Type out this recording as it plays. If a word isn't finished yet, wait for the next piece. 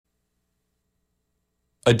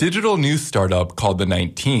A digital news startup called The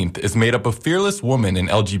 19th is made up of fearless women and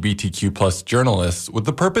LGBTQ+ journalists with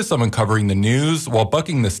the purpose of uncovering the news while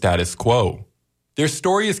bucking the status quo. Their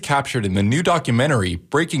story is captured in the new documentary,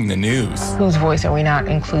 Breaking the News. Whose voice are we not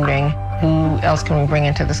including? Who else can we bring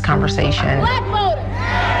into this conversation? Black voters!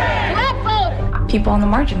 Black voters! People on the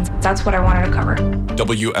margins. That's what I wanted to cover.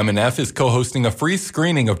 WMNF is co-hosting a free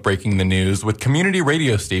screening of Breaking the News with community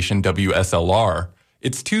radio station WSLR.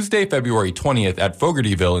 It's Tuesday, February 20th at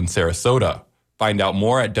Fogartyville in Sarasota. Find out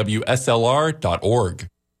more at WSLR.org.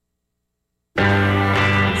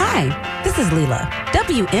 Hi, this is Leela.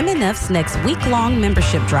 WMNF's next week-long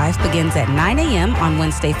membership drive begins at 9 a.m. on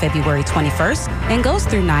Wednesday, February 21st and goes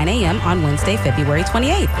through 9 a.m. on Wednesday, February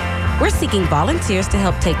 28th. We're seeking volunteers to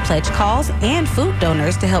help take pledge calls and food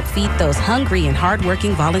donors to help feed those hungry and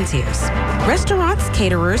hardworking volunteers. Restaurants,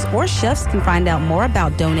 caterers, or chefs can find out more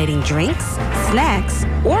about donating drinks, snacks,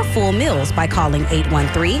 or full meals by calling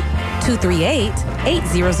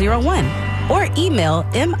 813-238-8001 or email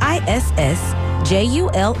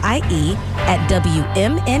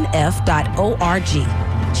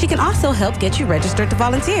MISSJULIE@WMNF.org. She can also help get you registered to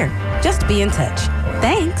volunteer. Just be in touch.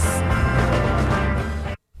 Thanks.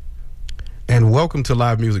 And welcome to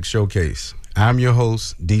Live Music Showcase. I'm your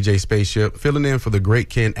host, DJ Spaceship, filling in for the great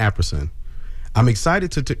Ken Apperson. I'm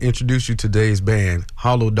excited to introduce you to today's band,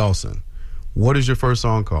 Hollow Dawson. What is your first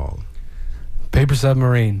song called? Paper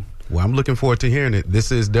Submarine. Well, I'm looking forward to hearing it.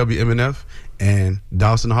 This is WMNF and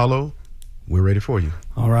Dawson Hollow. We're ready for you.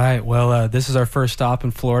 All right. Well, this is our first stop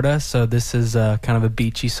in Florida, so this is kind of a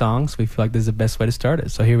beachy song, so we feel like this is the best way to start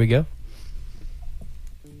it. So here we go.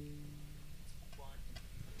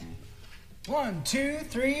 1, 2,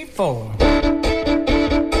 3, 4.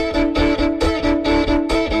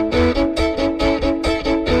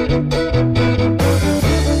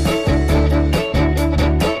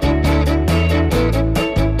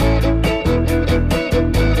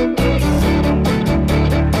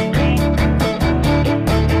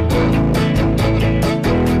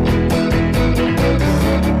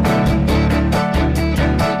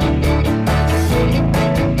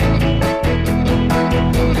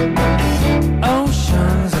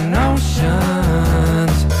 Oceans and oceans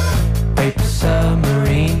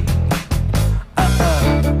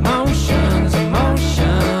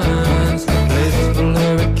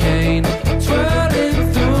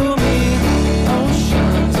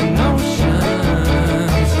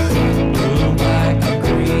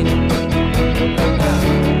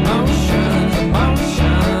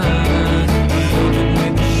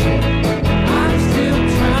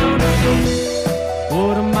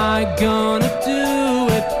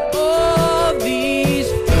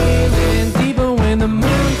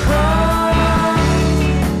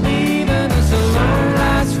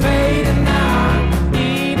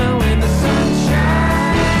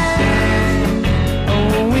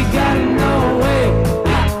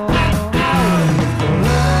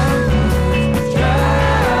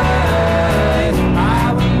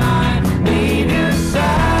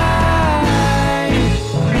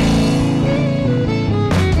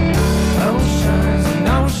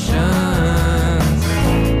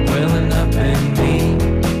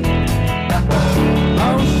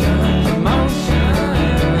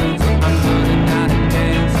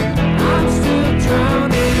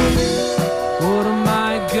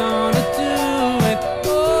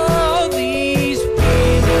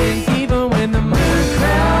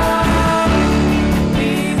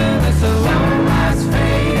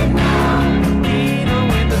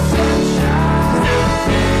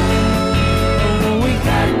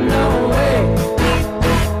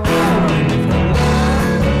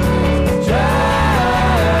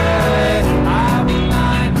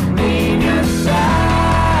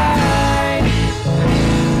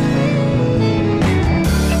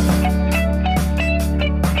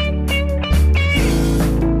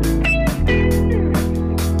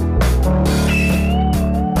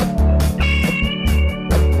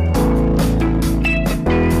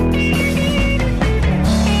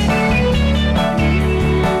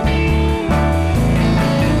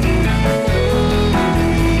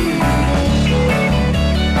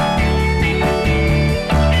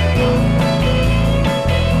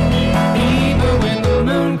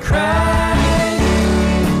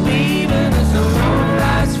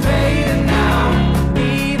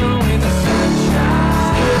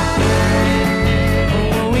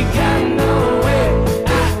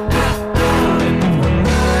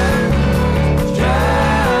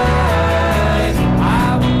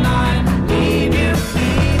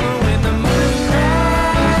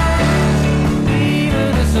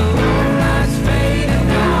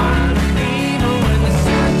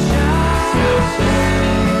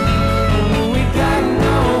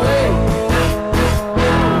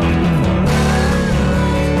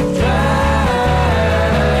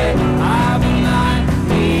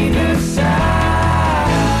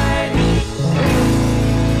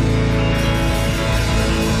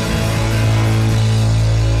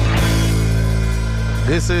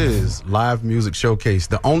This is Live Music Showcase,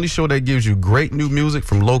 the only show that gives you great new music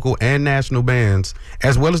from local and national bands,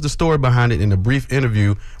 as well as the story behind it in a brief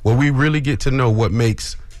interview where we really get to know what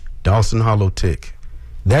makes Dawson Hollow tick.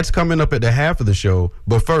 That's coming up at the half of the show,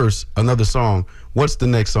 but first, another song. What's the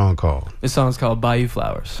next song called? This song's called Bayou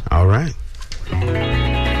Flowers. All right.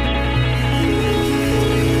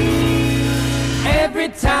 Every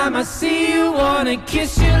time I see you, wanna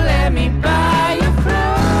kiss you, let me buy you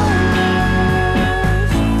flowers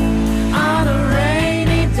on a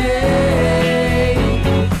rainy day.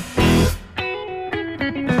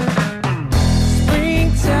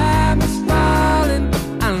 Springtime is falling,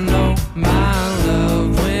 I know my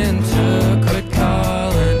love, winter quit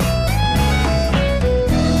calling.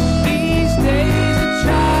 These days are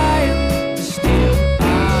trying to steal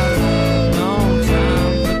our love, no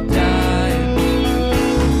time for dying.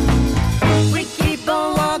 We keep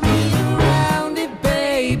on walking around it,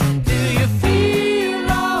 babe. Do you feel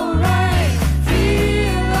alright?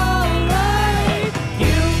 Feel alright?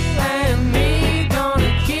 You and me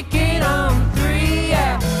gonna kick it on 3,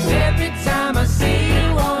 yeah. Every time I see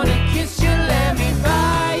you, wanna kiss you, let me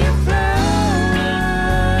buy you flowers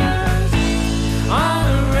on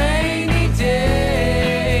a rainy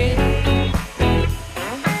day.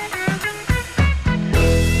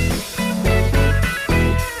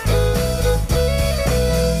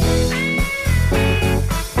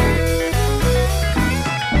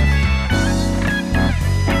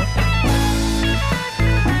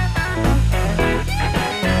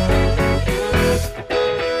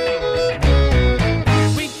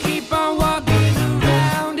 We keep on walking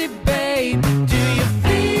around it, babe. Do you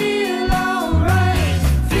feel alright?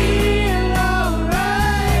 Feel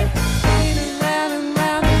alright? Spinning round and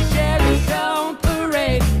round the Cherrytown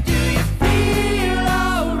parade. Do you feel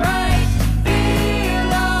alright?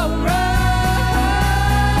 Feel alright?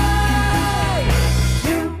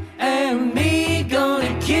 You and me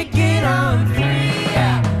gonna kick it on 3,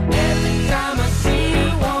 yeah. Every time I see you,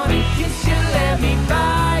 wanna kiss you, let me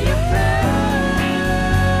buy you flowers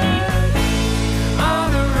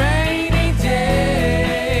on a rainy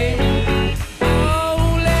day.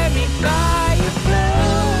 Oh, let me buy you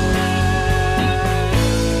flowers.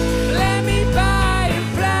 Let me buy you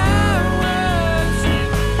flowers.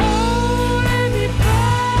 Oh, let me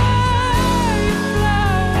buy you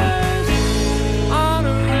flowers on a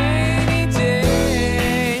rainy day.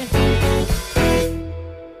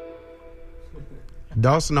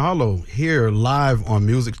 Dawson Hollow here live on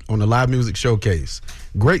the Live Music Showcase.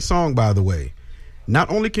 Great song, by the way. Not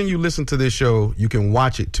only can you listen to this show, you can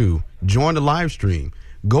watch it too. Join the live stream.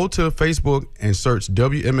 Go to Facebook and search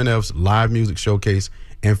WMNF's Live Music Showcase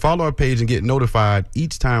and follow our page and get notified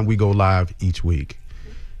each time we go live each week.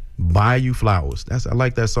 Buy You Flowers. I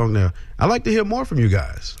like that song there. I'd like to hear more from you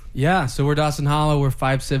guys. Yeah, so we're Dawson Hollow. We're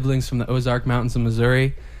 5 siblings from the Ozark Mountains of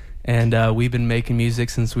Missouri. And we've been making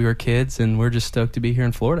music since we were kids, and we're just stoked to be here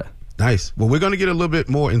in Florida. Nice. Well, we're going to get a little bit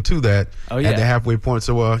more into that Oh, yeah. at the halfway point.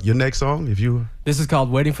 So your next song, if you... This is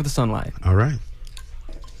called Waiting for the Sunlight. All right.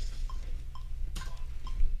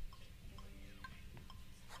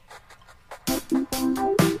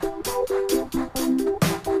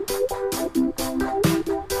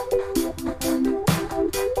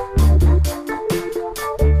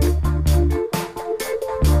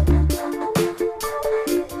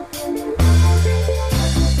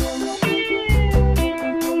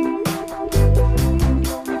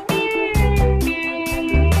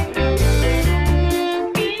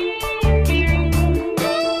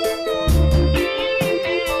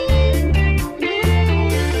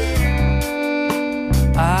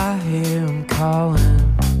 I hear him calling.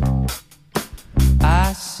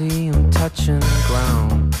 I see him touching the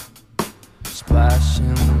ground, splashing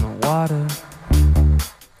in the water.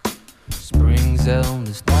 Spring's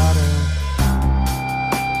eldest daughter.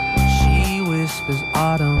 She whispers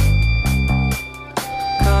autumn,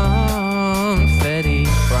 confetti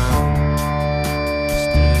brown.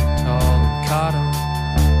 Stood tall and caught him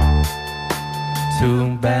to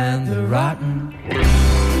ban the rotten.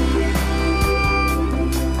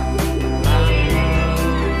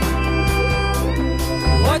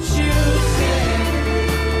 What you said,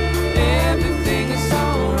 everything is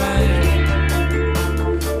alright.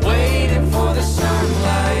 Waiting for the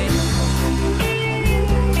sunlight.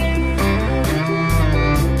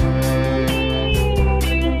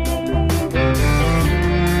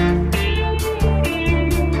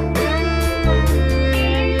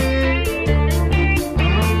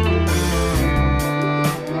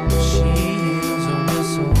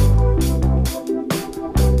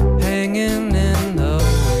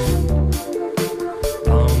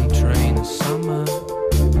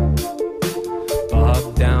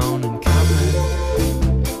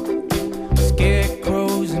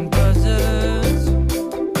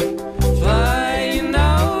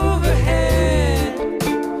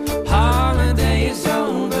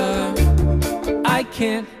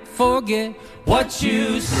 forget what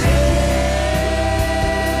you said.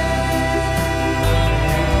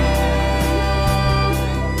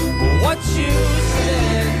 What you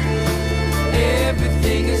said,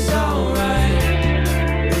 everything is alright.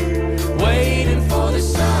 Waiting for the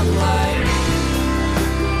sunlight,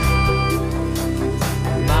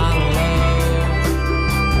 my love.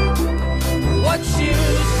 What you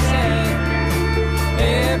said,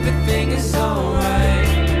 everything is alright.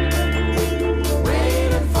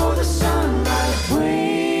 Waiting for the sunlight,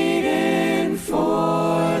 waiting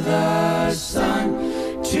for the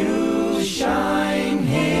sun to shine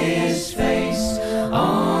his face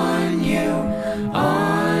on you,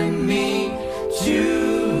 on me,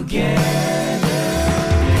 together.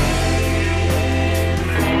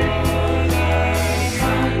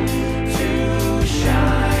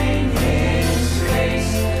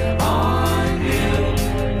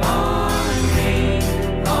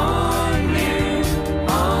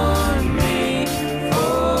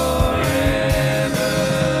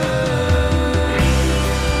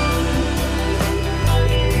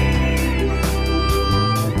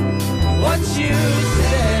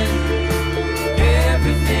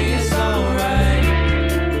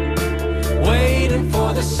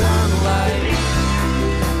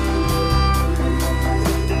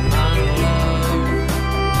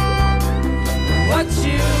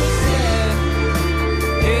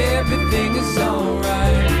 Everything is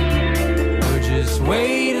alright. We're just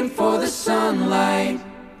waiting for the sunlight.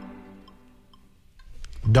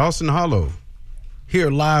 Dawson Hollow, here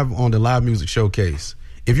live on the Live Music Showcase.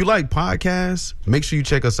 If you like podcasts, make sure you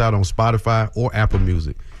check us out on Spotify or Apple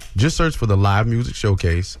Music. Just search for the Live Music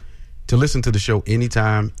Showcase to listen to the show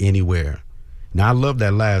anytime, anywhere. Now, I love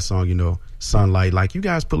that last song, you know, Sunlight. Like, you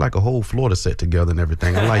guys put like a whole Florida set together and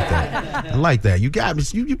everything. I like that. I like that. You got me.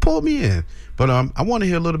 You pulled me in. But I want to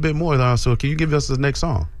hear a little bit more. So can you give us the next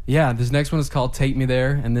song? Yeah, this next one is called Take Me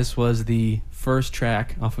There, and this was the first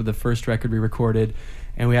track off of the first record we recorded.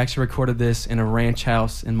 And we actually recorded this in a ranch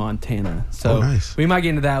house in Montana. So nice. We might get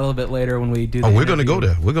into that a little bit later when we do the we're going to go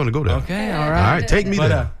there. We're going to go there. Okay, all right. All right, take me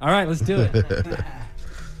there. All right, let's do it.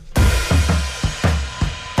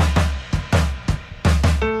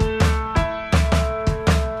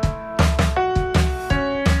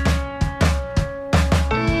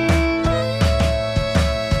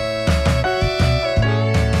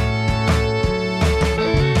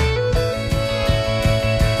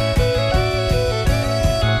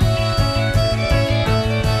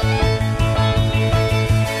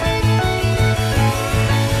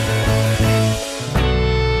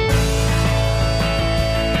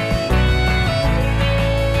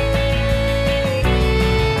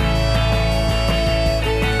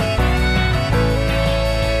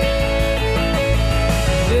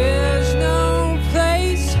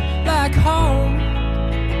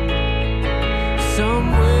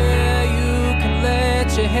 Somewhere you can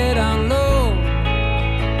let your head on low.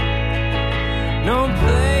 No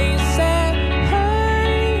place that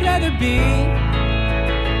I'd rather be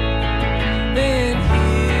than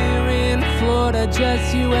here in Florida,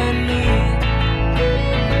 just you and me.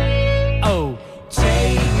 Oh,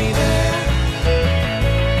 take me there,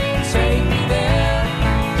 take me there.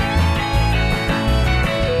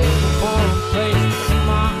 Looking for a place of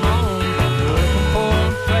my own, looking for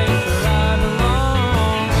a place where I belong.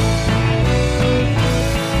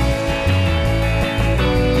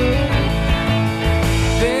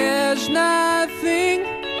 There's nothing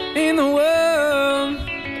in the world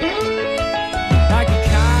like a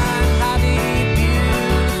kind-hearted,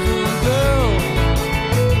 beautiful girl.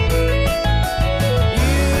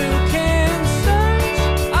 You can search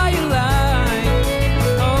all you like.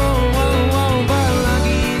 Oh, but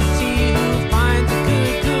lucky is he who finds a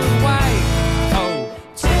good, good wife. Oh,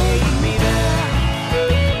 take me there,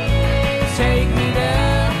 take me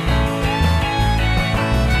there.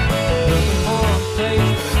 Looking for a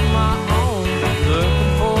place of my own,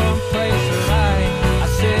 looking for a place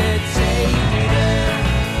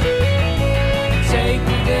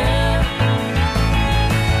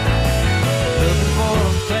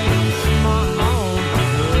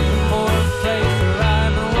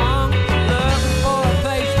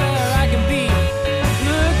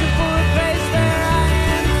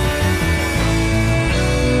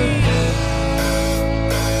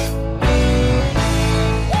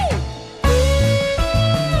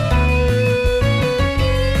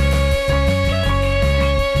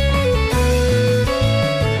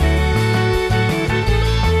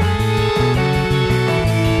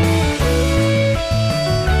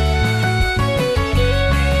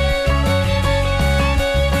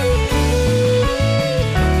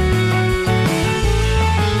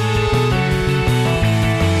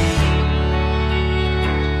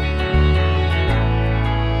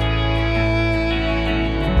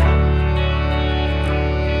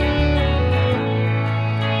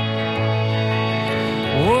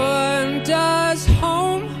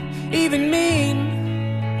even mean?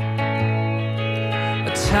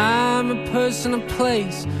 A time, a person, a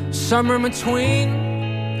place, somewhere in between.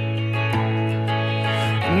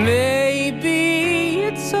 Maybe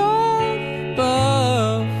it's all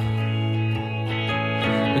above,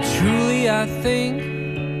 but truly I think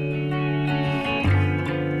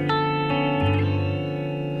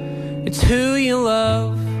it's who you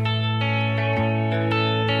love.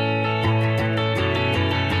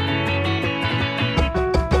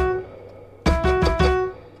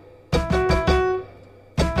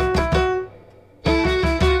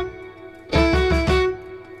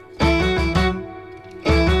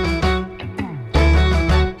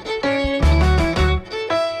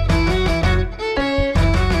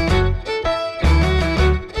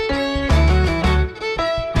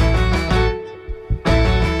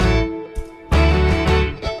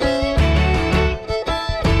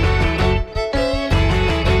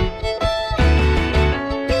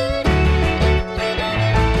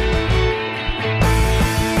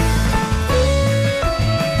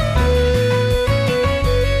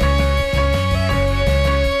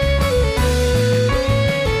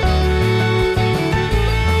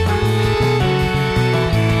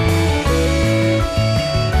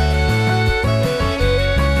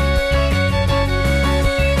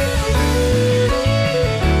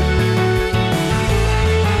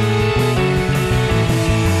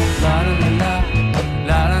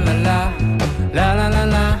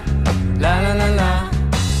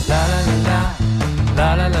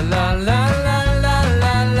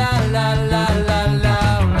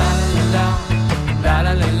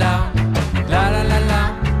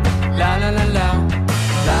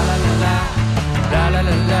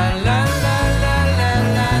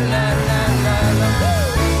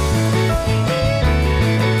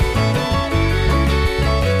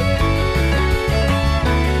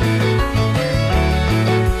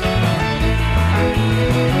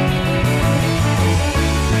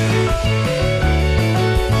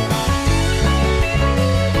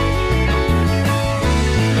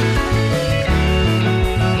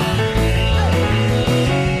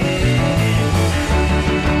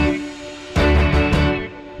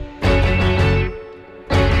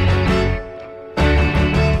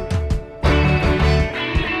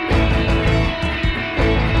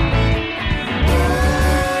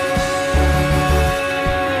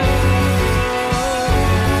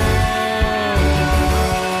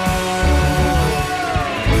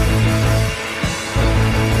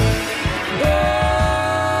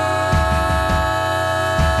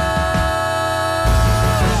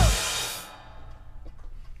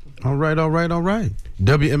 All right.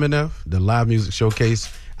 WMNF, the live music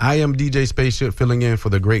showcase. I am DJ Spaceship filling in for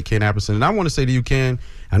the great Ken Apperson. And I want to say to you, Ken,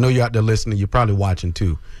 I know you're out there listening. You're probably watching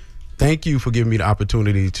too. Thank you for giving me the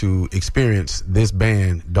opportunity to experience this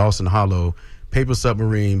band, Dawson Hollow, Paper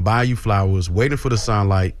Submarine, Bayou Flowers, Waiting for the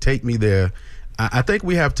Sunlight, Take Me There. I think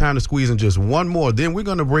we have time to squeeze in just one more. Then we're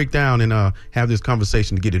going to break down and have this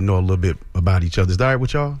conversation to get to know a little bit about each other. Is that all right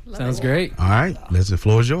with y'all? Sounds great. All right. The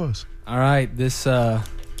floor is yours. All right. This,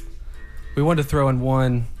 we wanted to throw in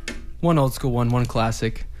one old school one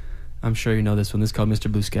classic. I'm sure you know this one. This is called Mr.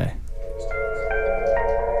 Blue Sky.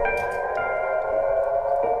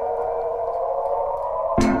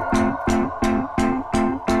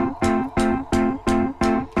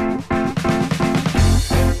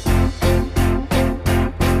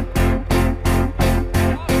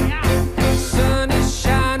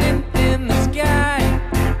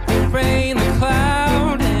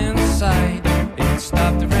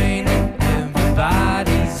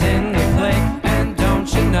 Everybody's in the play, and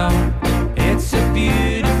don't you know it's a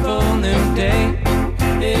beautiful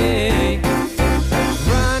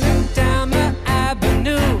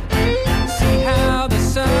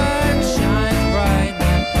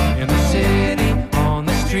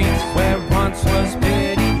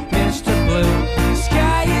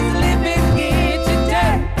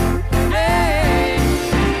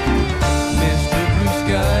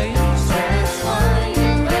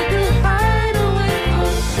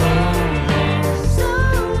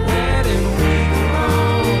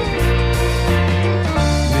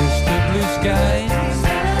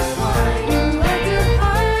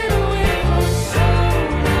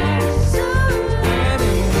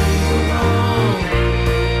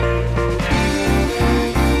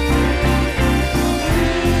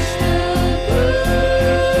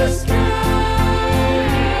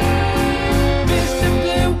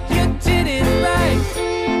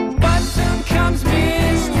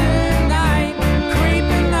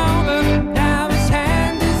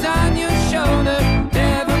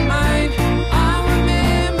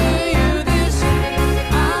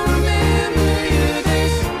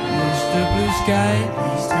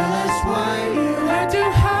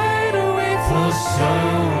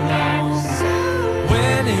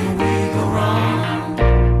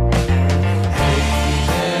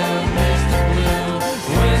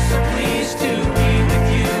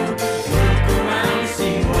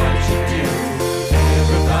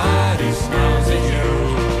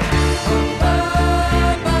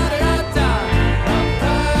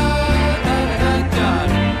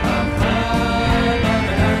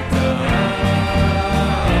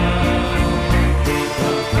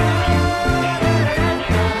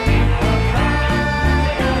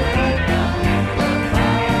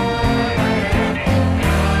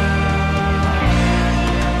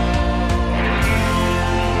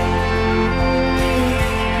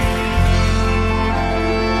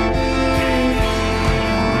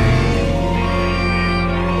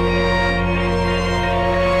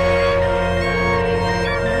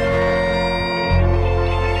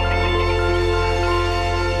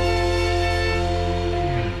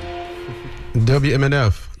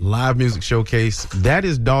WMNF Live Music Showcase. That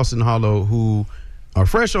is Dawson Hollow, who are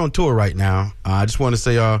fresh on tour right now. I just want to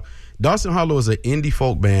say, Dawson Hollow is an indie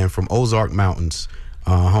folk band from Ozark Mountains,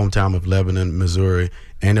 hometown of Lebanon, Missouri,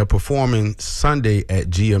 and they're performing Sunday at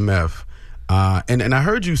GMF. And I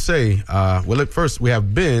heard you say, well, at first we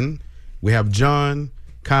have Ben, we have John,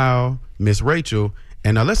 Kyle, Miss Rachel.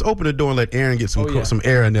 And let's open the door and let Aaron get some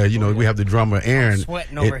air in there. You know, we have the drummer Aaron. I'm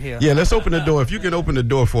sweating over here. Yeah, let's open the door. If you can open the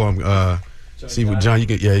door for him, see what John. You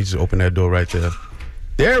can. Yeah, you just open that door right there.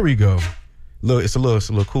 There we go. Look, it's a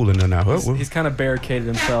little cool in there now. He's kind of barricaded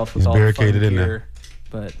himself with He's all barricaded the in fun there. gear,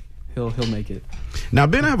 but he'll make it. Now,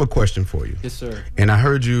 Ben, I have a question for you. Yes, sir. And I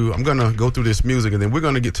heard you. I'm gonna go through this music, and then we're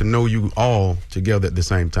gonna get to know you all together at the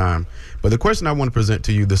same time. But the question I want to present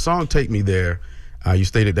to you, the song "Take Me There." You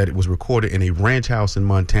stated that it was recorded in a ranch house in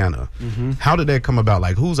Montana. Mm-hmm. How did that come about?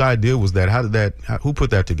 Like, whose idea was that? Who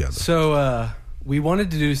put that together? So we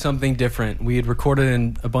wanted to do something different. We had recorded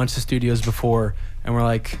in a bunch of studios before, and we're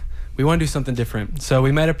like, we want to do something different. So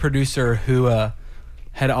we met a producer who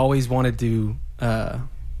had always wanted to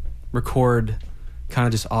record kind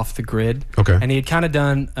of just off the grid. Okay. And he had kind of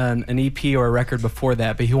done an EP or a record before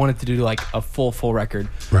that, but he wanted to do like a full record.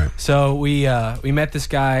 Right. So we met this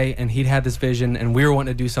guy, and he'd had this vision, and we were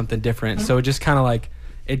wanting to do something different. So it just kind of like,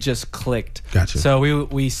 it just clicked. Gotcha. So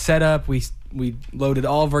we set up, we loaded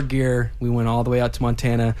all of our gear, we went all the way out to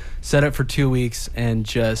Montana, set up for 2 weeks, and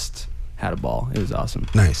just had a ball. It was awesome.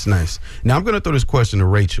 Nice. Now I'm going to throw this question to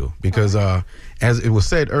Rachel because, as it was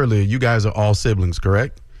said earlier, you guys are all siblings,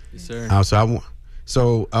 correct? Yes, sir.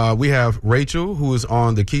 So we have Rachel, who is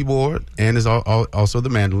on the keyboard and is also the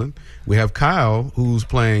mandolin. We have Kyle, who's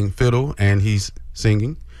playing fiddle and he's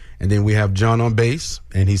singing. And then we have John on bass,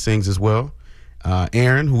 and he sings as well.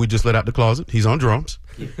 Aaron, who we just let out the closet, he's on drums.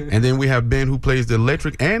 And then we have Ben, who plays the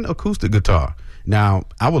electric and acoustic guitar. Now,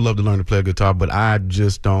 I would love to learn to play a guitar, but I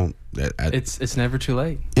just don't. It's never too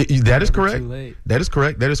late. That is correct. Too late. That is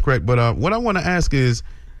correct. But what I want to ask is,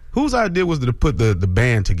 whose idea was to put the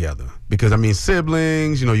band together? Because, I mean,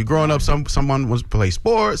 siblings, you know, you're growing up, someone wants to play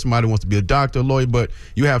sports, somebody wants to be a doctor, a lawyer, but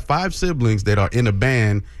you have 5 siblings that are in a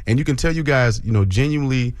band, and you can tell you guys, you know,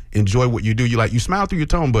 genuinely enjoy what you do. You smile through your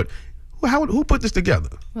tone, but who put this together?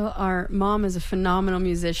 Well, our mom is a phenomenal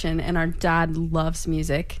musician, and our dad loves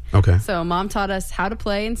music. Okay. So mom taught us how to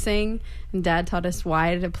play and sing, and dad taught us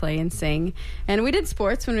why to play and sing. And we did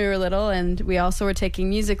sports when we were little, and we also were taking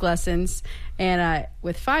music lessons. And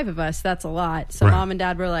with 5 of us, that's a lot. So mom and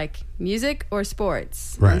dad were like, music or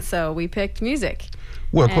sports? Right. And so we picked music.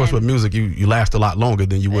 Well, of course, with music, you last a lot longer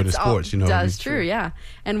than you would in sports. You know, that's true, yeah.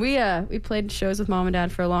 And we played shows with mom and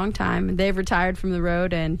dad for a long time, and they've retired from the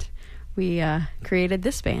road, and we created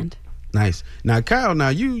this band. Nice. Now,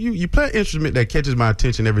 Kyle, you play an instrument that catches my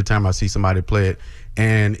attention every time I see somebody play it,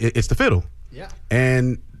 and it's the fiddle. Yeah.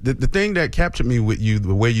 And the thing that captured me with you,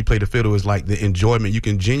 the way you play the fiddle, is like the enjoyment. You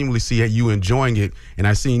can genuinely see you enjoying it. And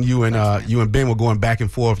I seen you and Ben were going back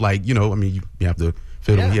and forth, like, you know, I mean, you have the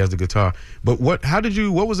fiddle, he has the guitar. But what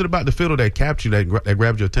was it about the fiddle that captured you, that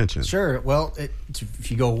grabbed your attention? Sure. Well,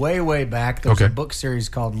 if you go way, way back, there's a book series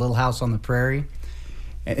called Little House on the Prairie.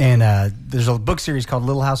 And there's a book series called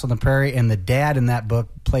Little House on the Prairie, and the dad in that book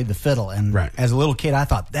played the fiddle. And as a little kid, I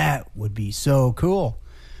thought that would be so cool.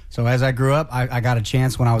 So as I grew up, I got a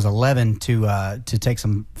chance when I was 11 to take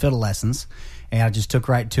some fiddle lessons, and I just took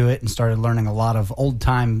right to it and started learning a lot of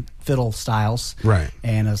old-time fiddle styles. Right.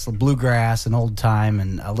 And it's bluegrass and old-time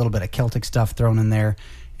and a little bit of Celtic stuff thrown in there,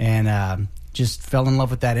 and just fell in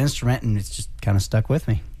love with that instrument, and it's just kind of stuck with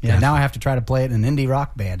me. Yeah. Now I have to try to play it in an indie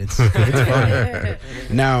rock band. It's fun.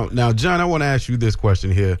 Now, John, I want to ask you this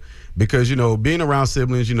question here, because, you know, being around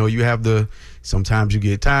siblings, you know, you have sometimes you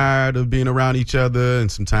get tired of being around each other,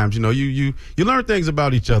 and sometimes, you know, you learn things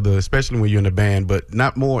about each other, especially when you're in a band, but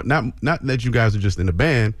not that you guys are just in a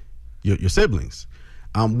band, you're siblings.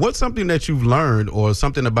 What's something that you've learned, or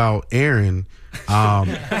something about Aaron? I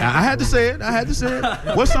had to say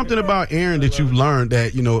it. What's something about Aaron that you've learned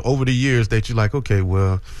that, you know, over the years that you're like, okay,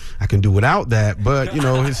 well, I can do without that, but, you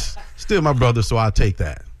know, it's still my brother, so I'll take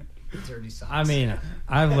that. I mean,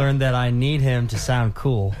 I've learned that I need him to sound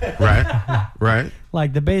cool. Right.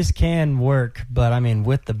 Like the bass can work, but I mean,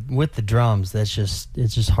 with the drums, it's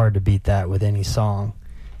just hard to beat that with any song.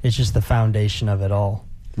 It's just the foundation of it all.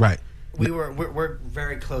 Right. We're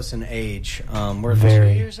very close in age. We're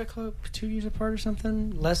Very. 2 years apart or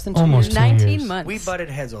something. Less than Almost 2 2 years. 19 months. We butted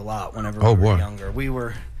heads a lot whenever we were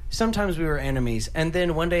younger. Sometimes we were enemies, and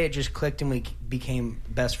then one day it just clicked, and we became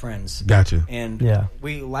best friends. Gotcha. And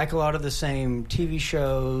we like a lot of the same TV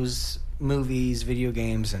shows, movies, video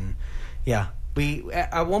games, and we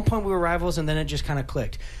at one point we were rivals, and then it just kind of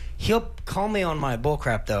clicked. He'll call me on my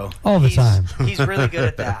bullcrap though. All the time. He's really good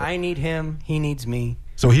at that. I need him. He needs me.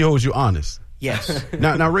 So he holds you honest. Yes.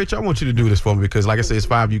 Now, Rich, I want you to do this for me because, like I said, it's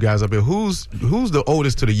 5 of you guys up here. Who's the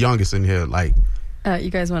oldest to the youngest in here? Like,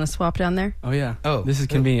 You guys want to swap down there? Oh yeah. Oh, this is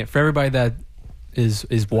convenient for everybody that is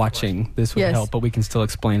watching. This would Yes. help, but we can still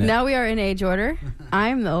explain it. Now we are in age order.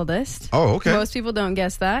 I'm the oldest. Oh, okay. Most people don't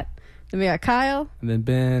guess that. Then we got Kyle. And then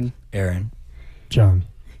Ben, Aaron, John.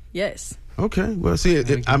 Yes. Okay, well, see,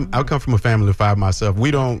 I come from a family of 5 myself.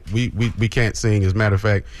 We can't sing. As a matter of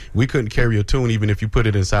fact, we couldn't carry a tune even if you put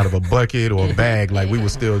it inside of a bucket or a bag. Like, we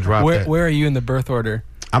would still drop that. Where are you in the birth order?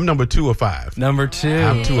 I'm number 2 of 5. Number 2.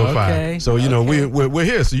 I'm 2 of 5. Okay. So, you know, we're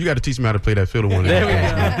here. So you got to teach me how to play that fiddle one. There we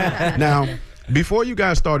go. Now, before you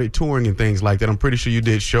guys started touring and things like that, I'm pretty sure you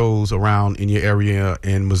did shows around in your area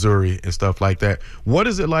in Missouri and stuff like that. What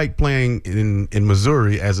is it like playing in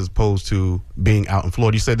Missouri as opposed to being out in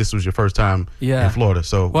Florida? You said this was your first time in Florida.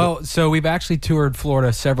 So we've actually toured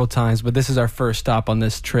Florida several times, but this is our first stop on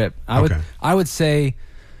this trip. I would say,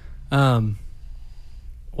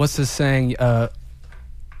 what's this saying?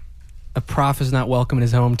 A prof is not welcome in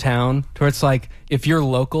his hometown. To where it's like, if you're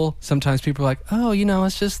local, sometimes people are like, oh, you know,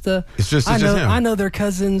 it's just him. I know their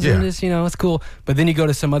cousins and just, you know, it's cool. But then you go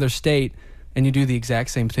to some other state and you do the exact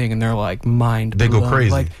same thing and they're like mind blown. They go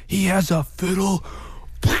crazy. Like, he has a fiddle.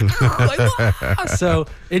 So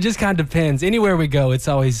it just kind of depends. Anywhere we go, it's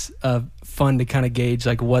always fun to kind of gauge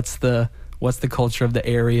like what's the culture of the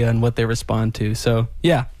area and what they respond to. So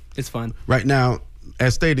yeah, it's fun. Right now,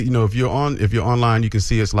 as stated, you know, if you're online, you can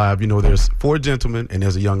see us live. You know, there's 4 gentlemen and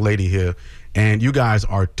there's a young lady here, and you guys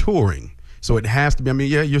are touring. So it has to be, I mean,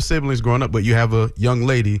 yeah, your siblings growing up, but you have a young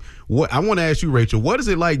lady. What I want to ask you, Rachel, what is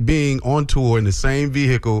it like being on tour in the same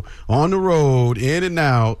vehicle, on the road, in and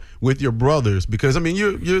out with your brothers? Because, I mean,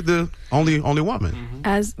 you're the only woman. Mm-hmm.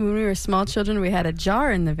 As when we were small children, we had a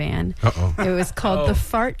jar in the van. Uh-oh. It was called the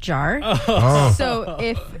fart jar. Oh. So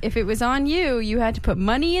if it was on you, you had to put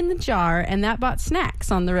money in the jar, and that bought snacks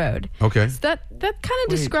on the road. Okay. So that kind of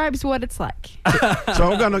describes what it's like.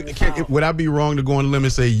 So would I be wrong to go on a limb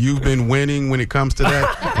and say you've been winning when it comes to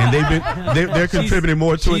that, and they're contributing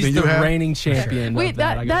more to it than you have? She's the reigning champion. Wait,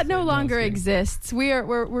 that no longer exists.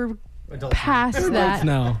 We're past that.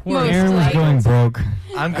 No, Aaron was going broke.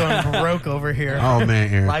 I'm going broke over here. Oh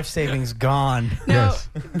man, Aaron. Life savings gone. No, Yes.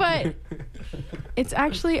 but it's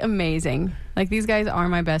actually amazing. Like, these guys are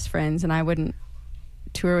my best friends, and I wouldn't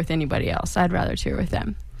tour with anybody else. I'd rather tour with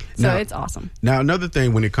them. So Now- it's awesome. Now, another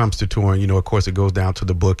thing when it comes to touring, you know, of course, it goes down to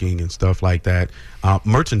the booking and stuff like that.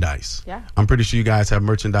 Merchandise. Yeah. I'm pretty sure you guys have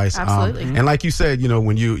merchandise. Absolutely. And like you said, you know,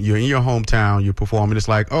 when you're in your hometown, you're performing, it's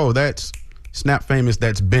like, oh, that's Snap Famous,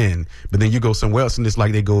 that's Ben. But then you go somewhere else and it's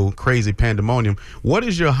like they go crazy pandemonium. What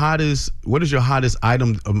is your hottest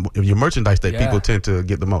item of your merchandise that people tend to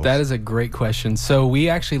get the most? That is a great question. So we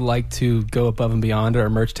actually like to go above and beyond our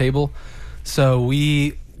merch table. So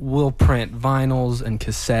we will print vinyls and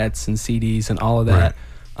cassettes and CDs and all of that.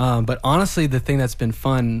 Right. But honestly, the thing that's been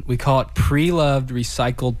fun, we call it pre-loved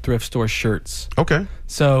recycled thrift store shirts. Okay.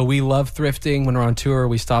 So we love thrifting. When we're on tour,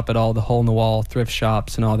 we stop at all the hole-in-the-wall thrift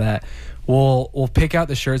shops and all that. We'll pick out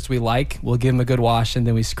the shirts we like. We'll give them a good wash, and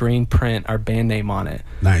then we screen print our band name on it.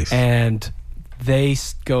 Nice. And they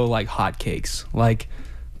go like hotcakes. Like,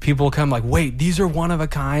 people come like, wait, these are one of a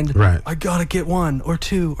kind. Right. I gotta get 1 or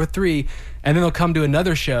 2 or 3. And then they'll come to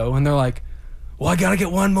another show and they're like, well, I gotta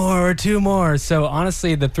get 1 more or 2 more. So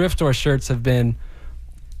honestly, the thrift store shirts have been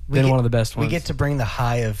one of the best ones. We get to bring the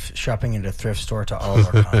high of shopping at a thrift store to all of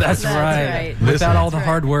our concerts. That's right. Without Listen. all the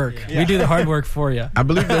hard work. Yeah. We do the hard work for you. I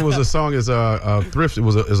believe there was a song as a thrift. It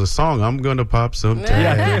was a song. I'm gonna pop some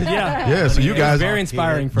tag. Yeah. So you guys, very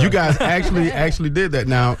inspiring for you us. guys actually did that.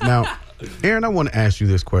 Now, Aaron, I want to ask you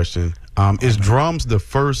this question: is drums the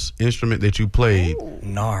first instrument that you played?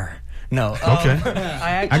 Nar. No. Okay.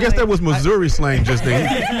 I guess that was Missouri slang just then.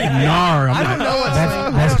 Nar. I don't know what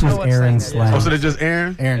That's just Aaron's slang. Oh, so they're just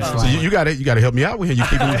Aaron? Aaron's So slang. you got to help me out with him. You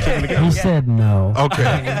keeping together. He said no.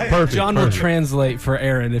 Okay. Perfect. John will translate for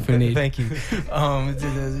Aaron if we need. Thank you.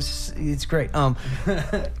 It's great.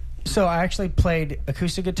 So I actually played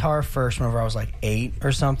acoustic guitar first whenever I was like 8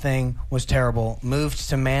 or something. Was terrible. Moved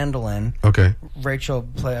to mandolin. Okay. Rachel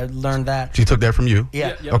learned that. She took that from you?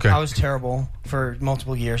 Yeah. Okay. I was terrible for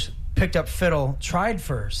multiple years. Picked up fiddle. Tried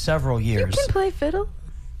for several years. You can play fiddle?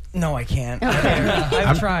 No, I can't.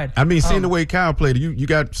 I've tried. I mean, seeing the way Kyle played, you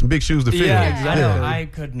got some big shoes to fill. Yeah, exactly. I know. I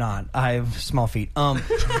could not. I have small feet.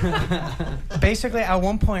 Basically, at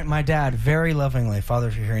one point, my dad, very lovingly, Father,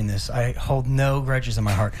 if you're hearing this, I hold no grudges in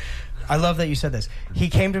my heart. I love that you said this. He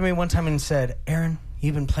came to me one time and said, Aaron,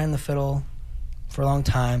 you've been playing the fiddle for a long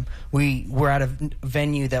time. We were at a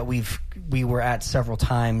venue that we were at several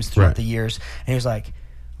times throughout the years, and he was like,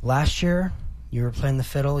 last year you were playing the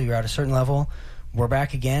fiddle, you were at a certain level, we're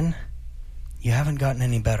back again, you haven't gotten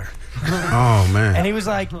any better. Oh, man. And he was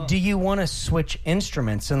like, do you want to switch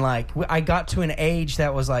instruments? And like, I got to an age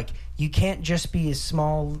that was like, you can't just be a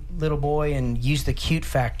small little boy and use the cute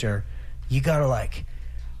factor. You gotta like,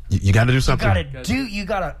 you gotta do something. You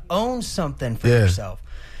gotta own something for yourself.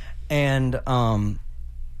 And I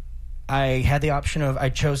had the option of, I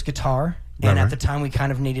chose guitar. And at the time, we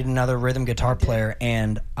kind of needed another rhythm guitar player,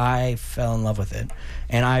 and I fell in love with it.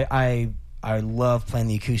 And I love playing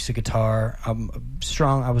the acoustic guitar. I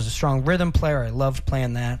was a strong rhythm player. I loved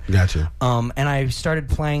playing that. Gotcha. And I started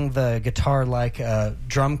playing the guitar like a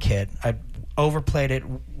drum kit. I overplayed it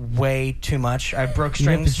way too much. I broke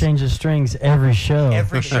strings. You have to change the strings every show.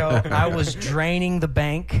 I was draining the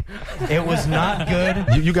bank. It was not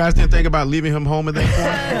good. You guys didn't think about leaving him home at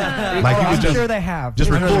that point? Like I'm sure they have.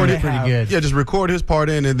 Just record it. Pretty good. Yeah, just record his part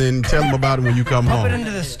in and then tell him about it when you come home. Pump it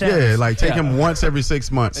into the steps. Yeah, like take him once every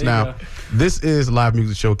 6 months. Now, this is Live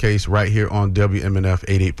Music Showcase right here on WMNF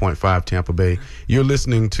 88.5 Tampa Bay. You're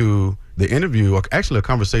listening to the interview, or actually a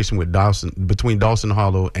conversation with between Dawson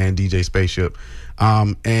Hollow and DJ Spaceship.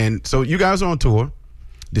 And so you guys are on tour.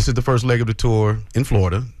 This is the first leg of the tour in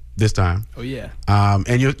Florida this time. Oh, yeah.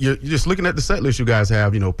 And you're just looking at the set list you guys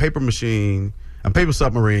have, Paper Machine, Paper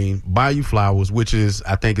Submarine, Buy You Flowers, which is,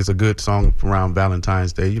 I think, is a good song around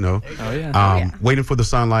Valentine's Day, Oh, yeah. Waiting for the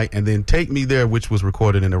Sunlight, and then Take Me There, which was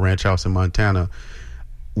recorded in the ranch house in Montana.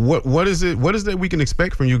 What is it that we can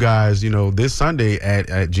expect from you guys, this Sunday at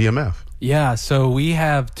GMF? Yeah, so we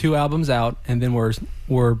have 2 albums out, and then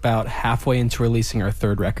we're about halfway into releasing our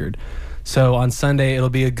 3rd record. So on Sunday,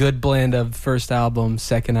 it'll be a good blend of first album,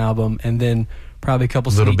 second album, and then probably a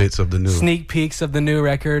couple little bits of the new sneak peeks of the new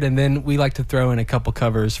record, and then we like to throw in a couple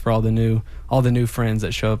covers for all the new friends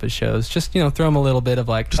that show up at shows. Just throw them a little bit of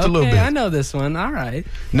like, just okay, a little bit. I know this one. All right.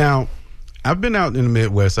 Now, I've been out in the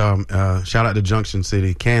Midwest. Shout out to Junction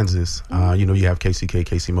City, Kansas. You have KCK,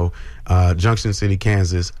 KCMO, Junction City,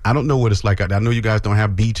 Kansas. I don't know what it's like out there. I know you guys don't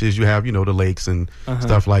have beaches. You have, the lakes and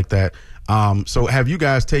stuff like that. So have you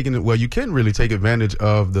guys taken it? Well, you can really take advantage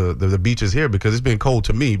of the beaches here because it's been cold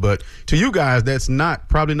to me, but to you guys, that's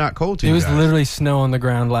probably not cold to you guys. It was literally snow on the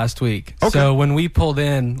ground last week. Okay. So when we pulled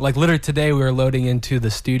in, like literally today, we were loading into the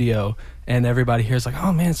studio. And everybody here is like,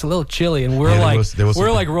 "Oh man, it's a little chilly," and we're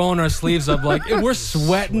like rolling our sleeves up, like we're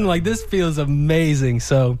sweating. Like this feels amazing.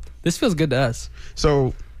 So this feels good to us.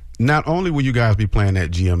 So not only will you guys be playing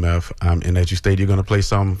at GMF, and as you stated, you're going to play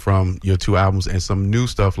some from your 2 albums and some new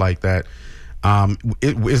stuff like that.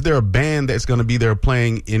 Is there a band that's going to be there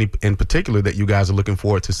playing any in particular that you guys are looking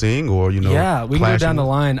forward to seeing, or Yeah, we can go down the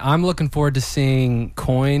line. I'm looking forward to seeing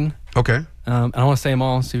Coin. Okay. I don't want to say them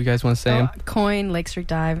all, so if you guys want to say them. Coin, Lake Street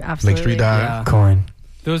Dive, absolutely. Lake Street Dive. Yeah. Coin.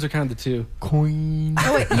 Those are kind of the 2. Coin.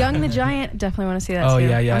 Oh wait, Young the Giant, definitely want to see that too. Oh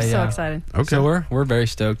yeah. I'm so excited. Okay. So we're very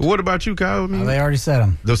stoked. What about you, Kyle? They already said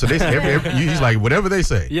them. So they he's like, whatever they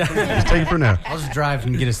say. Yeah. Just take it from there. I'll just drive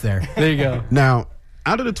and get us there. There you go. Now,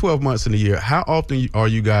 out of the 12 months in a year, how often are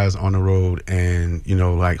you guys on the road? And,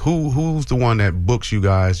 like, who's the one that books you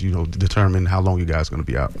guys, determine how long you guys are going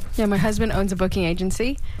to be out? Yeah, my husband owns a booking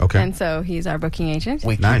agency. Okay. And so he's our booking agent.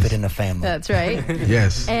 We keep it in the family. That's right.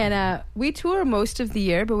 Yes. And we tour most of the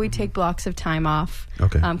year, but we take blocks of time off.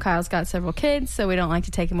 Okay. Kyle's got several kids, so we don't like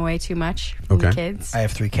to take him away too much from the kids. I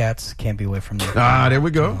have 3 cats. Can't be away from them. There we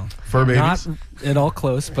go. Fur babies. Not at all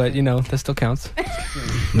close, but, that still counts.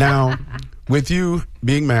 Now, with you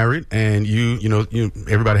being married and you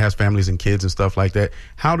everybody has families and kids and stuff like that,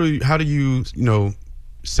 how do you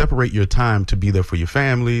separate your time to be there for your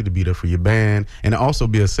family, to be there for your band, and also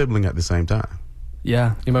be a sibling at the same time?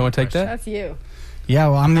 Yeah. You might want to take that? That's you. Yeah,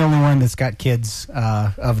 well, I'm the only one that's got kids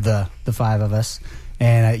of the 5 of us.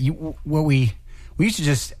 And we used to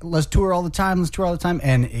just, let's tour all the time,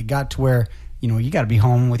 and it got to where, you got to be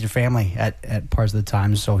home with your family at parts of the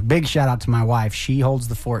time. So big shout out to my wife. She holds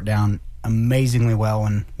the fort down amazingly well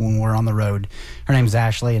when we're on the road. Her name's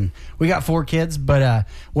Ashley, and we got 4 kids, but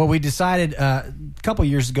what we decided a couple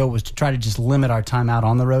years ago was to try to just limit our time out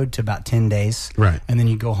on the road to about 10 days. Right. And then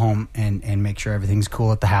you go home and make sure everything's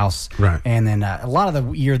cool at the house. Right. And then a lot of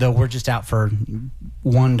the year, though, we're just out for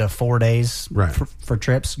 1 to 4 days right. for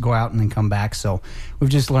trips, go out and then come back. So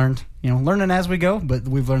we've just learned learning as we go, but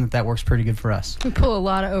we've learned that works pretty good for us. We pull a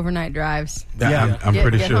lot of overnight drives. I'm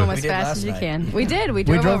pretty get sure. home as fast as you can. We did. We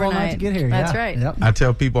drove all overnight night to get here. That's yeah. right. Yep. I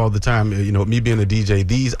tell people all the time, me being a DJ,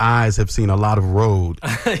 these eyes have seen a lot of road.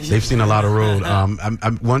 They've seen a lot of road.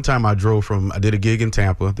 One time I did a gig in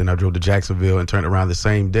Tampa, then I drove to Jacksonville and turned around the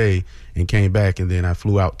same day and came back, and then I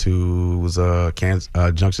flew out to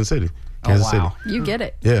Junction City, Kansas City. You get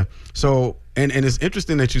it. Yeah. So, and it's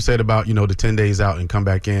interesting that you said about, the 10 days out and come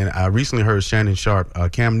back in. I recently heard Shannon Sharp,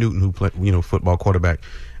 Cam Newton, who played, football quarterback.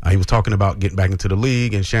 He was talking about getting back into the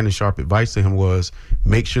league, and Shannon Sharp advice to him was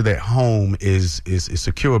make sure that home is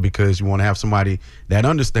secure, because you want to have somebody that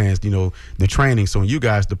understands, the training. So when you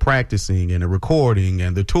guys, the practicing and the recording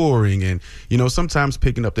and the touring and, sometimes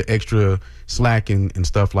picking up the extra slack and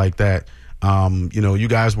stuff like that. You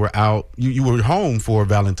guys were out, you were home for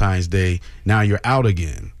Valentine's Day. Now you're out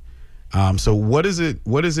again. So what is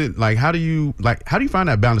it like? How do you find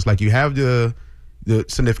that balance? Like, you have the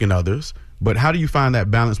significant others, but how do you find that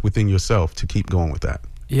balance within yourself to keep going with that?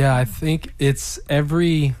 Yeah, I think it's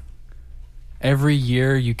every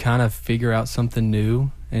year you kind of figure out something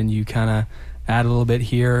new, and you kind of add a little bit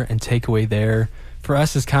here and take away there. For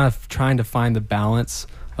us, it's kind of trying to find the balance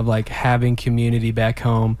of like having community back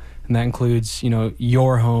home, and that includes,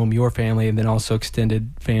 your home, your family, and then also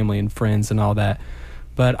extended family and friends and all that.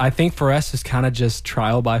 But I think for us, it's kind of just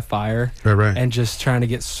trial by fire, right. And just trying to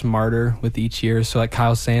get smarter with each year. So like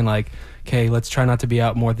Kyle's saying, like, okay, let's try not to be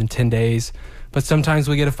out more than 10 days. But sometimes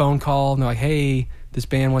we get a phone call and they're like, hey, this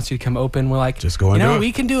band wants you to come open. We're like, just go and do it.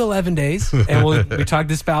 We can do 11 days. And we talk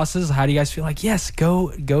to spouses. How do you guys feel? Like, yes,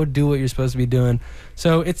 go do what you're supposed to be doing.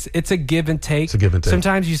 So it's a give and take. It's a give and take.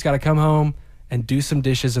 Sometimes you just got to come home and do some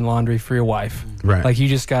dishes and laundry for your wife. Right. Like, you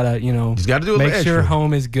just got to, just got to do a make little sure extra.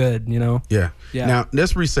 home is good, Yeah. Now,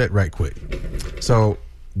 let's reset right quick. So,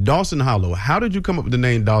 Dawson Hollow, how did you come up with the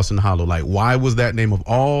name Dawson Hollow? Like, why was that name of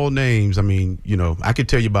all names? I mean, I could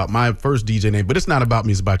tell you about my first DJ name, but it's not about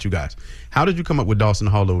me, it's about you guys. How did you come up with Dawson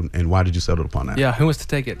Hollow, and why did you settle upon that? Yeah, who wants to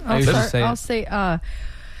take it? I'll say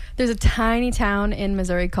there's a tiny town in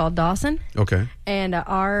Missouri called Dawson. Okay. And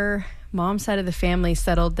our mom's side of the family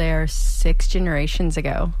settled there 6 generations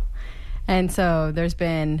ago. And so there's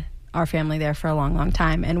been our family there for a long, long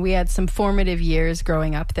time. And we had some formative years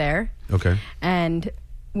growing up there. Okay. And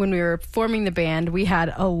when we were forming the band, we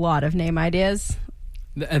had a lot of name ideas.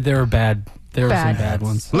 There were bad. There were some bad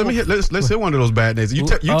ones. Let's hit one of those bad names. You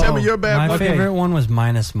tell me your bad one. My favorite one was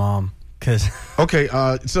Minus Mom. Okay,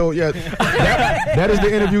 so yeah, that is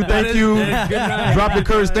the interview. Thank you. Drop the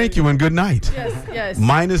curse. Thank you and good night. Yes.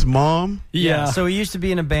 Minus Mom. Yeah. So we used to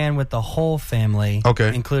be in a band with the whole family,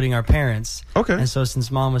 okay, including our parents. Okay. And so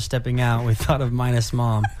since Mom was stepping out, we thought of Minus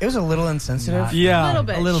Mom. It was a little insensitive. Yeah, a little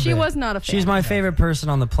bit. She was not a fan. She's my favorite person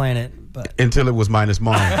on the planet. But until it was Minus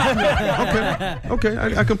Mom. Okay,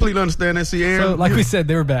 I completely understand that. See, Aaron, so like we said,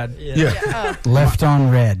 they were bad. Yeah. Left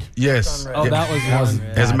on Red. Yes. Oh, that was one.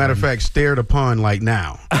 As a matter of fact, stared upon like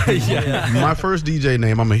now. My first DJ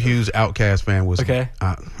name, I'm a huge Outkast fan, was okay.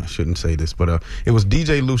 I shouldn't say this, but it was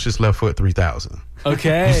DJ Lucius Left Foot 3000.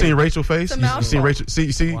 Okay. You seen Rachel's face? You seen Rachel?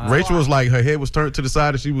 See, wow. Rachel was like, her head was turned to the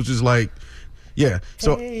side, and she was just like, yeah.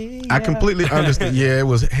 So I completely understand. Yeah, it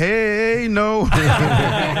was, hey, no.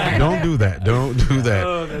 Don't do that. Don't do that.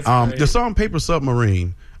 Oh, the song Paper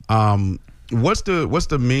Submarine, what's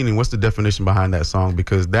the meaning, what's the definition behind that song?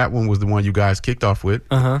 Because that one was the one you guys kicked off with.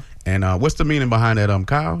 Uh-huh. And what's the meaning behind that?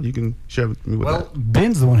 Kyle, you can share with me with that.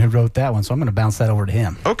 Ben's the one who wrote that one, so I'm going to bounce that over to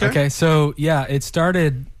him. Okay. So, yeah, it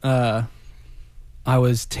started, I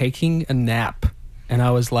was taking a nap, and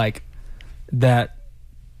I was like, that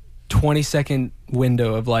 20-second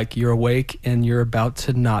window of like, you're awake and you're about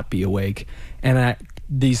to not be awake. And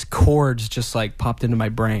these chords just like popped into my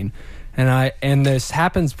brain. And this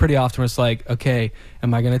happens pretty often where it's like, okay,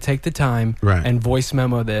 am I going to take the time and voice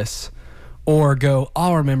memo this, or go,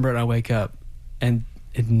 I'll remember it when I wake up, and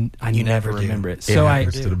I never remember it. So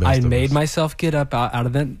I made myself get up out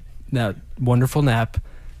of that wonderful nap,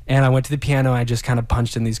 and I went to the piano and I just kind of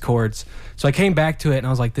punched in these chords. So I came back to it and I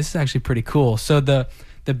was like, this is actually pretty cool. So the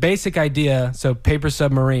basic idea, so Paper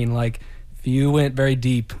Submarine, like, if you went very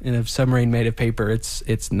deep in a submarine made of paper,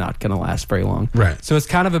 it's not going to last very long. Right. So it's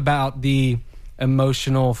kind of about the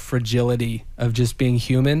emotional fragility of just being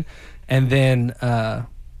human, and then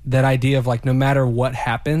that idea of like, no matter what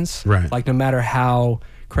happens, like no matter how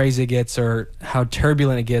crazy it gets or how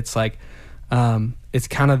turbulent it gets, like it's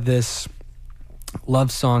kind of this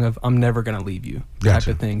love song of I'm never going to leave you type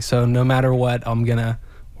of thing. So no matter what,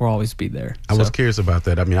 we'll always be there. I was curious about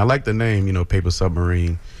that. I mean, I like the name, Paper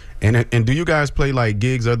Submarine. And do you guys play like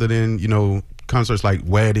gigs other than, concerts like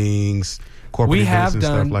weddings, corporate we events have and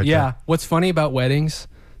done, stuff like yeah. that? What's funny about weddings,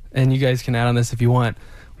 and you guys can add on this if you want.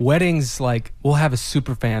 Weddings, like, we'll have a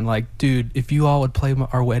super fan, like, dude, if you all would play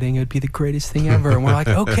our wedding, it would be the greatest thing ever. And we're like,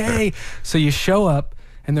 okay. So you show up,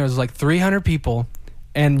 and there's like 300 people,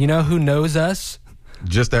 and you know who knows us?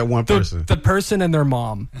 Just that one person. The person and their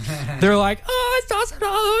mom. They're like, oh, it's awesome.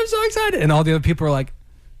 Oh, I'm so excited. And all the other people are like,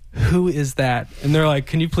 who is that? And they're like,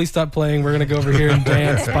 can you please stop playing? We're going to go over here and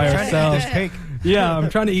dance by ourselves. Yeah, I'm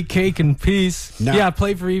trying to eat cake in peace. Now, yeah,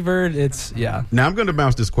 play for Evert. It's, yeah. Now, I'm going to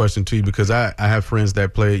bounce this question to you because I have friends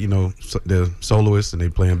that play, you know, the soloists and they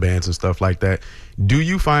play in bands and stuff like that. Do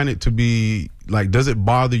you find it to be, like, does it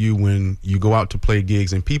bother you when you go out to play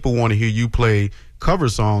gigs and people want to hear you play cover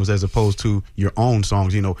songs as opposed to your own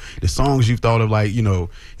songs? You know, the songs you've thought of, like, you know,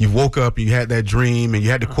 you woke up and you had that dream and you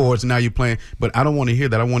had the chords and now you're playing. But I don't want to hear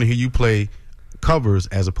that. I want to hear you play covers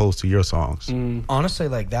as opposed to your songs. Honestly,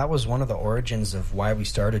 like, that was one of the origins of why we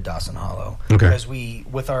started Dawson Hollow. Okay. Because we,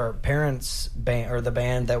 with our parents' band, or the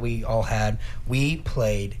band that we all had, we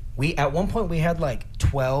played. We, at one point, we had like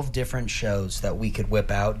 12 different shows that we could whip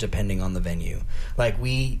out depending on the venue. Like,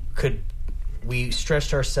 we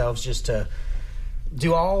stretched ourselves just to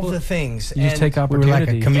do all the things. You just take opportunity. We were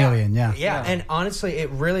like a chameleon, Yeah, and honestly, it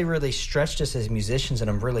really, really stretched us as musicians, and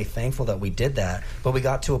I'm really thankful that we did that. But we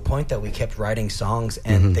got to a point that we kept writing songs,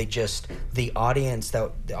 and they just, the audiences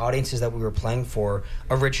that we were playing for,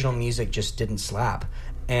 original music just didn't slap.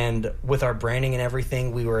 And with our branding and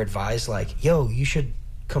everything, we were advised, like, yo, you should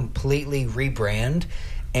completely rebrand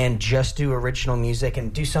and just do original music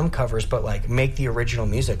and do some covers, but like make the original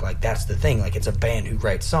music. Like, that's the thing. Like, it's a band who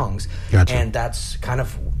writes songs. Gotcha. And that's kind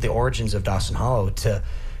of the origins of Dawson Hollow, to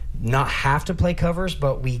not have to play covers,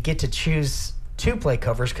 but we get to choose to play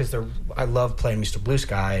covers because I love playing Mr. Blue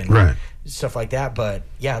Sky and stuff like that. But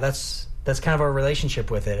yeah, that's kind of our relationship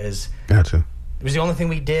with it. Is Gotcha. It was the only thing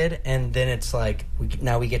we did, and then it's like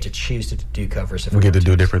now we get to choose to do covers. If we get to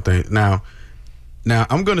do different things. Now,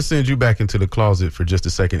 I'm going to send you back into the closet for just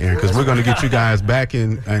a second, Aaron, because we're going to get you guys back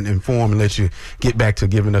in form and let you get back to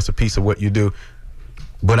giving us a piece of what you do.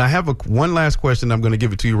 But I have one last question. I'm going to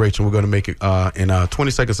give it to you, Rachel. We're going to make it in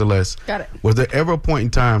 20 seconds or less. Got it. Was there ever a point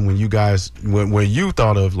in time when you guys, where you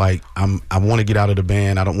thought of, like, I want to get out of the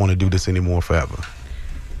band, I don't want to do this anymore forever?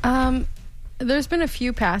 There's been a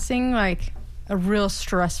few passing, like a real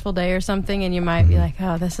stressful day or something, and you might be like,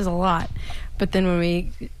 oh, this is a lot. But then when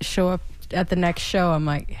we show up at the next show, I'm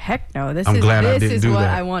like, heck no, this is what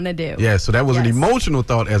I want to do. Yeah, so that was an emotional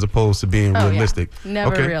thought as opposed to being realistic. Yeah.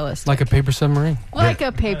 Never realistic. Like a paper submarine. Like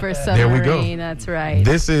a paper submarine. There we go. That's right.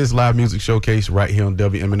 This is Live Music Showcase right here on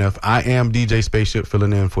WMNF. I am DJ Spaceship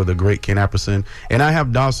filling in for the great Ken Apperson, and I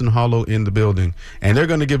have Dawson Hollow in the building. And they're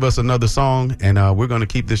going to give us another song, and we're going to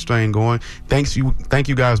keep this train going. Thank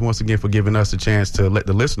you guys once again for giving us a chance to let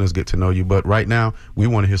the listeners get to know you. But right now, we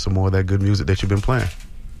want to hear some more of that good music that you've been playing.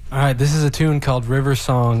 All right, this is a tune called River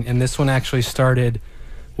Song, and this one actually started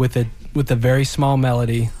with a very small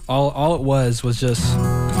melody. All it was just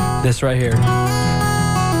this right here.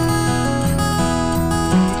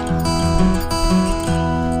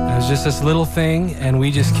 It was just this little thing, and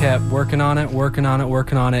we just kept working on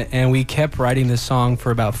it, and we kept writing this song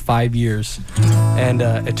for about 5 years, and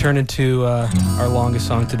it turned into our longest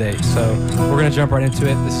song to date. So we're going to jump right into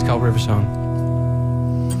it. This is called River Song.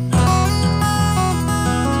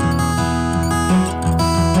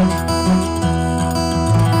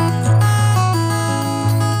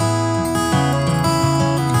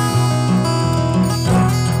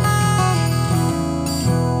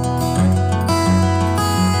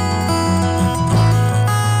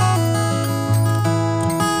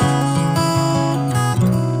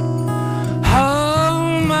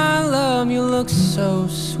 So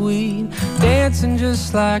sweet, dancing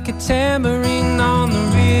just like a tambourine on the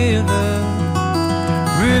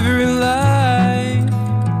river of life.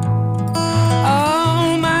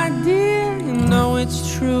 Oh my dear, you know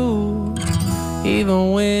it's true,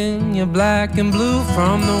 even when you're black and blue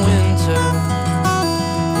from the winter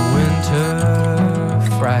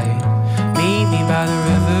fright. Meet me by the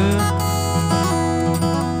river,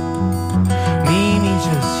 meet me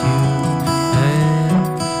just you.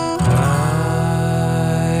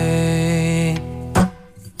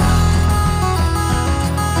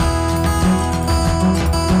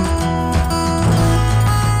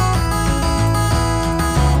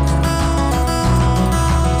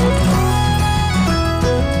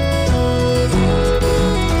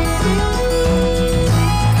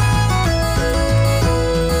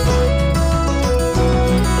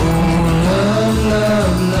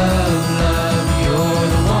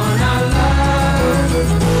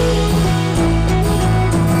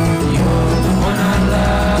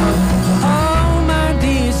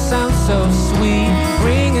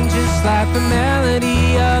 just like the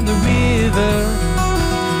melody of the river,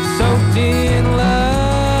 soaked in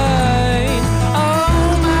light.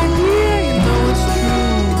 Oh my dear, you know it's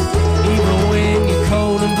true, even when you're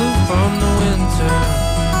cold and blue from the winter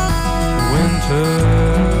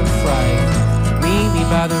fright. Meet me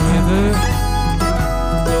by the river,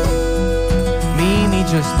 meet me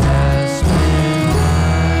just past midnight.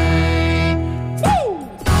 Woo!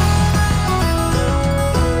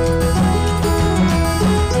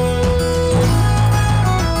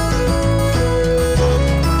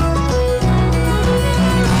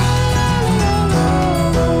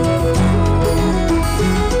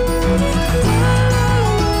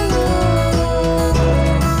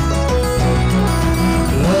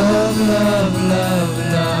 Love, love, love,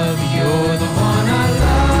 love, you're the one I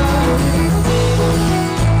love.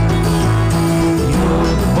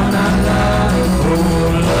 You're the one I love. Oh,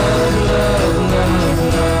 love, love, love,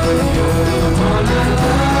 love, you're the one I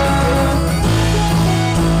love.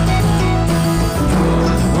 You're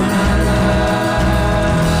the one I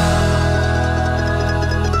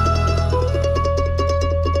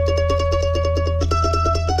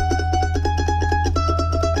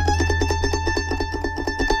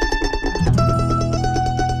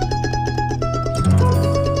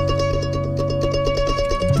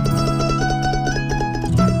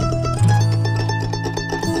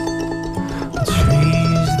The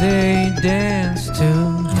trees, they dance to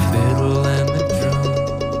the fiddle and the drum.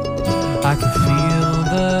 I can feel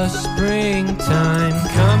the springtime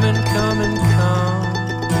coming, coming, come.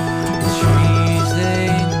 The trees, they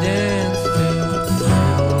dance to the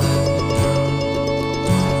fiddle and the drum.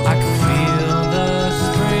 I can feel the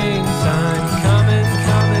springtime coming,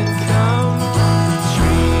 coming, come. The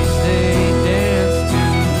trees, they dance to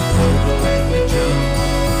the fiddle and the drum.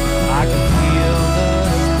 I can feel the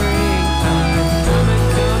springtime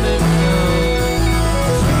coming, coming, come.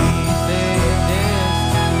 The trees, they dance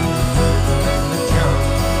to the fiddle and the drum.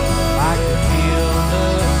 I can feel the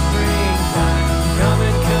springtime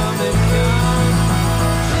coming, coming, come.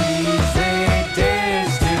 Trees, they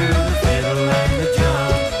dance to the fiddle and the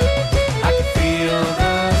drum. I can feel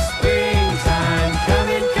the springtime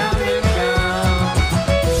coming, coming, come.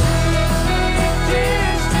 Trees, they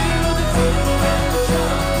dance to the fiddle and the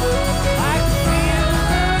drum. I can feel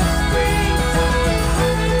the springtime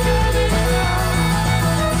coming, coming, come.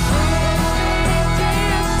 Trees, they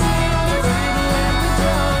dance to the fiddle and the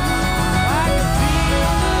drum. I can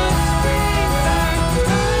feel the springtime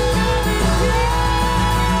coming, coming, come.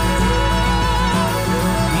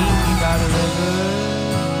 Meet me by the river.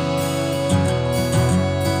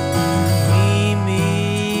 Meet me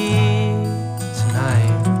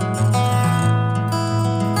tonight.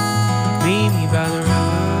 Meet me by the river.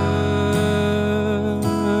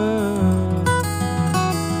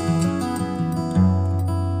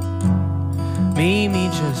 Meet me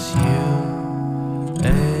just you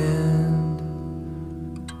and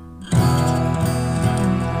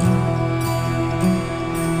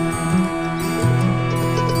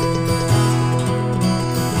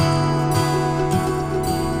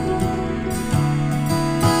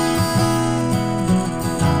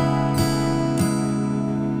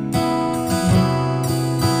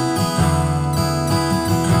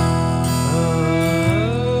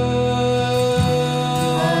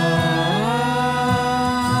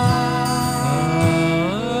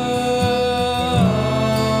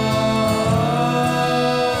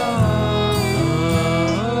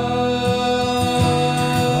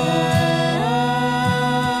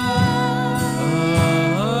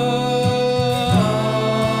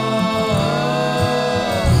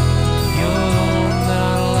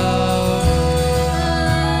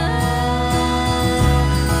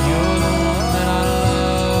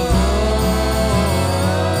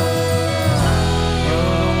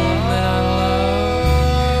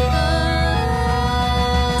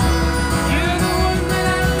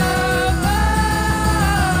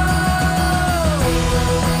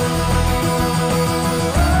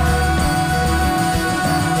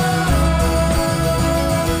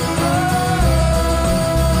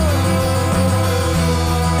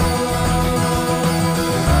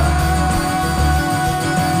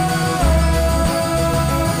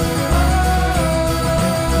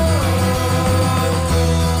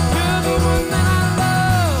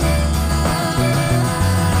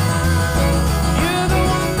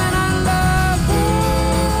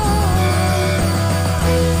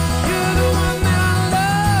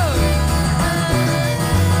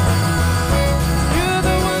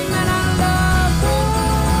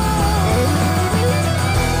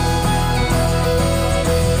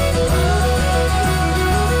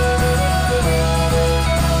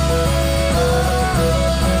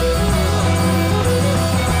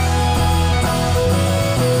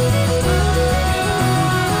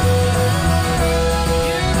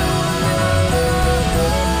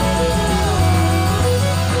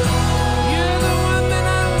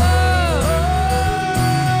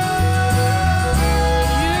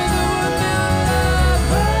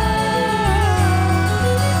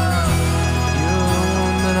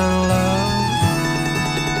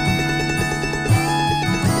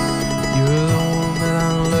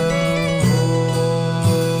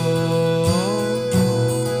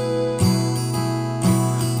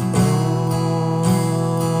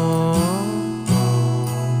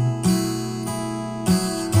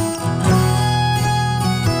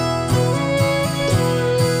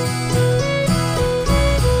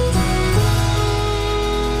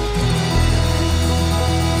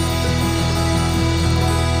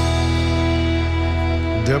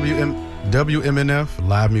WMNF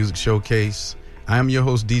Live Music Showcase. I am your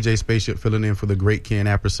host, DJ Spaceship, filling in for the great Ken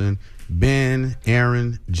Apperson. Ben,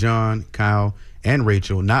 Aaron, John, Kyle, and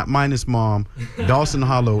Rachel, not minus Mom, Dawson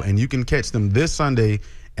Hollow, and you can catch them this Sunday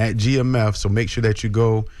at GMF, so make sure that you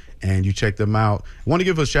go and you check them out. I want to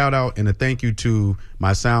give a shout out and a thank you to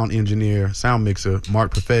my sound engineer, sound mixer,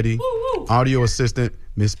 Mark Perfetti, audio assistant,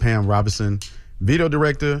 Miss Pam Robinson, video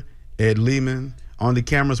director, Ed Lehman. On the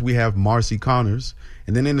cameras, we have Marcy Connors.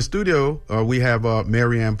 And then in the studio, we have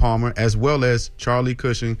Marianne Palmer, as well as Charlie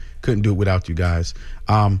Cushing. Couldn't do it without you guys.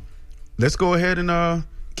 Let's go ahead and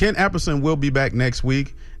Ken Apperson will be back next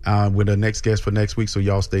week with the next guest for next week, so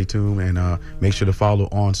y'all stay tuned and make sure to follow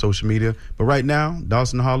on social media. But right now,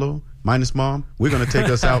 Dawson Hollow, minus Mom, we're going to take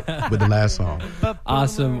us out with the last song.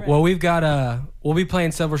 Awesome. Well, we've got we'll be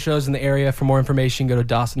playing several shows in the area. For more information, go to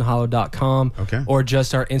DawsonHollow.com or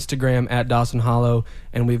just our Instagram at Dawson Hollow,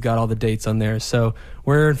 and we've got all the dates on there. So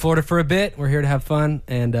we're in Florida for a bit. We're here to have fun,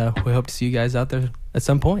 and we hope to see you guys out there at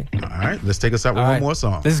some point. All right, let's take us out with one more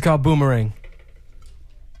song. This is called Boomerang.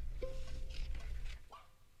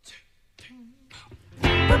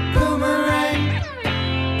 Boomerang,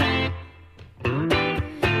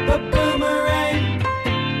 boomerang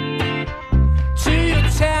to your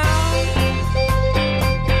town.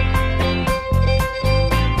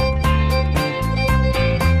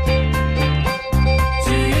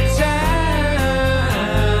 To your town.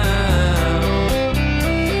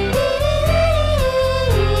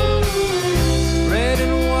 Red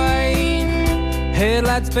and white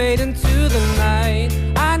headlights fade into the night.